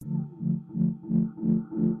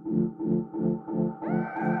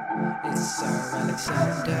Sir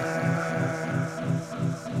Alexander.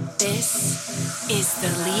 This is the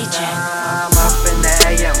Legion. I'm up in the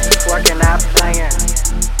AM, working out playing.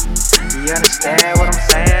 You understand what I'm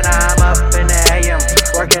saying? I'm up in the AM,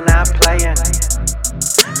 working out playing.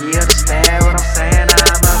 You understand what I'm saying?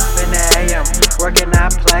 I'm up in the AM, working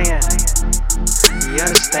out playing. You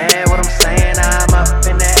understand what I'm saying? I'm up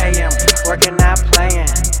in the AM, working out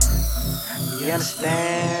playing. You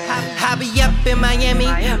understand? I be up in Miami,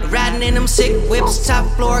 riding in them sick whips, top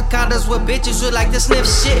floor condos with bitches who like to sniff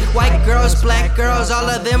shit. White girls, black girls, all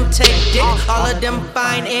of them take dick. All of them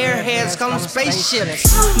fine airheads, call them spaceships.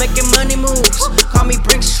 Making money moves, call me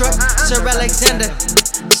Brinks truck, Sir Alexander.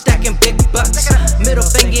 Stacking big bucks, middle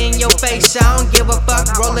finger in your face, I don't give a fuck.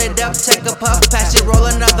 Roll it up, take a puff, pass it, roll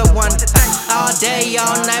another one. All day,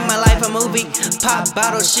 all night, my life a movie. Pop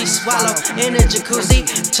bottle, she swallow in a jacuzzi.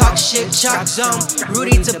 Talk shit, chalk zone,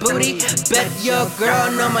 Rudy to booty. Bet your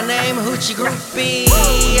girl know my name, Hoochie Groupie.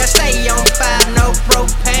 I stay on fire, no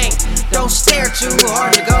propane. Don't stare too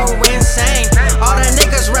hard to go insane. All the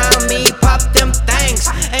niggas round me pop them things,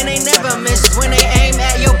 and they never miss when they aim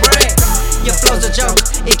at your brain. Your flow's a joke,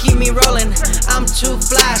 it keep me rolling. I'm too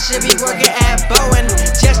fly, should be working at Boeing.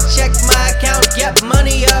 Just check my account, get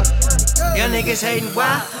money up. Y'all niggas hating,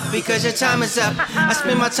 why? Because your time is up. I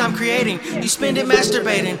spend my time creating, you spend it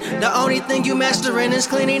masturbating. The only thing you mastering is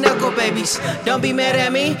cleaning knuckle babies. Don't be mad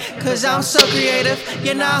at me, cause I'm so creative.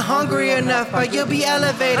 You're not hungry enough, or you'll be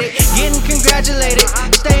elevated. Getting congratulated,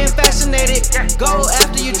 staying fascinated. Go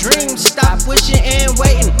after your dreams, stop wishing and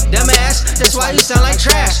waiting. Dumbass, that's why you sound like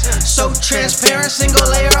trash. So transparent, single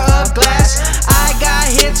layer of glass. I got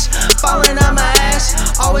hits falling on my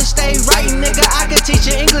ass. Always stay writing, nigga, I could teach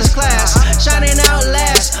an English class. Shining out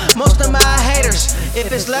last, most of my haters.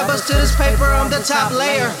 If it's levels to this paper, I'm the top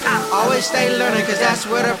layer. Always stay learning, cause that's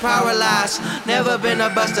where the power lies. Never been a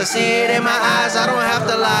buster, see it in my eyes. I don't have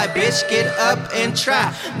to lie, bitch, get up and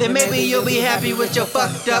try. Then maybe you'll be happy with your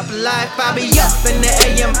fucked up life. I'll be up in the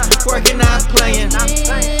AM, working, not playing.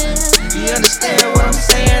 You understand what I'm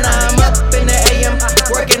saying? I'm up in the AM,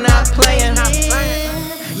 working, not playing.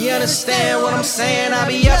 You understand what I'm saying? I'll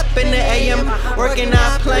be up in the AM, working,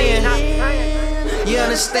 not playing. You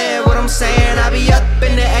understand what I'm saying? I'll be up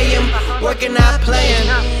in the AM, working, not playing.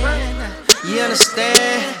 You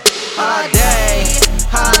understand? All day,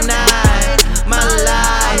 all night, my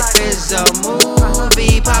life is a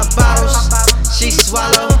movie. Pop bottles, she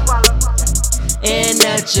swallow in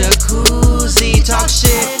a jacuzzi. Talk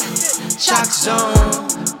shit, chalk zone,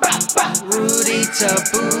 Rudy to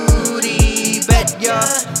booty. Bet your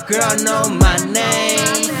girl know my name.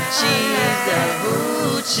 She's the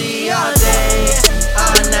Hoochie. All day,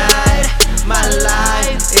 all night, my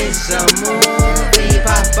life is a movie.